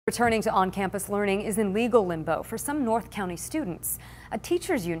Returning to on-campus learning is in legal limbo for some North County students. A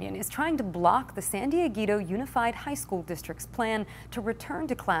teachers union is trying to block the San Dieguito Unified High School District's plan to return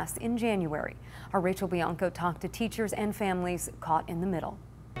to class in January. Our Rachel Bianco talked to teachers and families caught in the middle.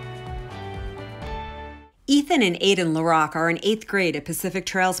 Ethan and Aiden LaRock are in 8th grade at Pacific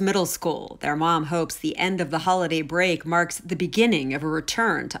Trails Middle School. Their mom hopes the end of the holiday break marks the beginning of a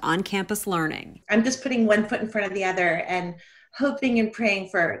return to on-campus learning. I'm just putting one foot in front of the other and hoping and praying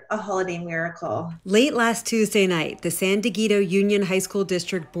for a holiday miracle. Late last Tuesday night, the San Dieguito Union High School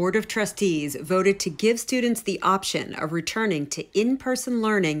District Board of Trustees voted to give students the option of returning to in-person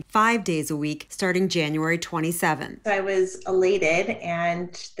learning 5 days a week starting January 27th. I was elated, and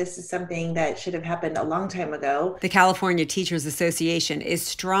this is something that should have happened a long time ago. The California Teachers Association is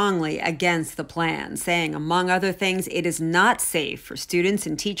strongly against the plan, saying, among other things, it is not safe for students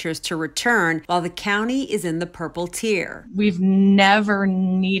and teachers to return while the county is in the purple tier. We've never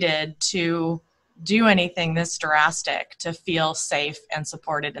needed to do anything this drastic to feel safe and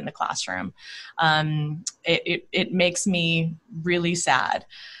supported in the classroom. It makes me really sad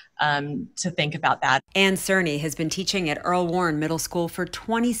to think about that. Ann Cerny has been teaching at Earl Warren Middle School for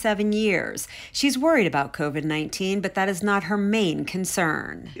 27 years. She's worried about COVID-19, but that is not her main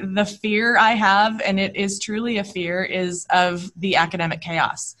concern. The fear I have, and it is truly a fear, is of the academic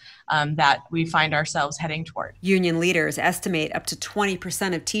chaos that we find ourselves heading toward. Union leaders estimate up to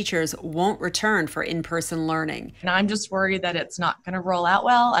 20% of teachers won't return for in-person learning. And I'm just worried that it's not going to roll out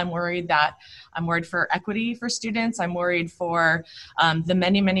well. I'm worried for equity for students. I'm worried for the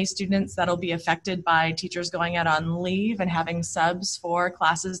many students that'll be affected by teachers going out on leave and having subs for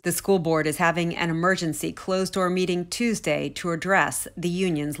classes. The school board is having an emergency closed-door meeting Tuesday to address the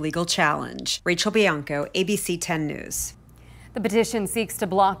union's legal challenge. Rachel Bianco, ABC 10 News. The petition seeks to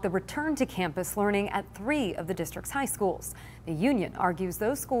block the return to campus learning at 3 of the district's high schools. The union argues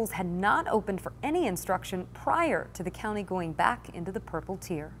those schools had not opened for any instruction prior to the county going back into the purple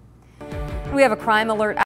tier. We have a crime alert.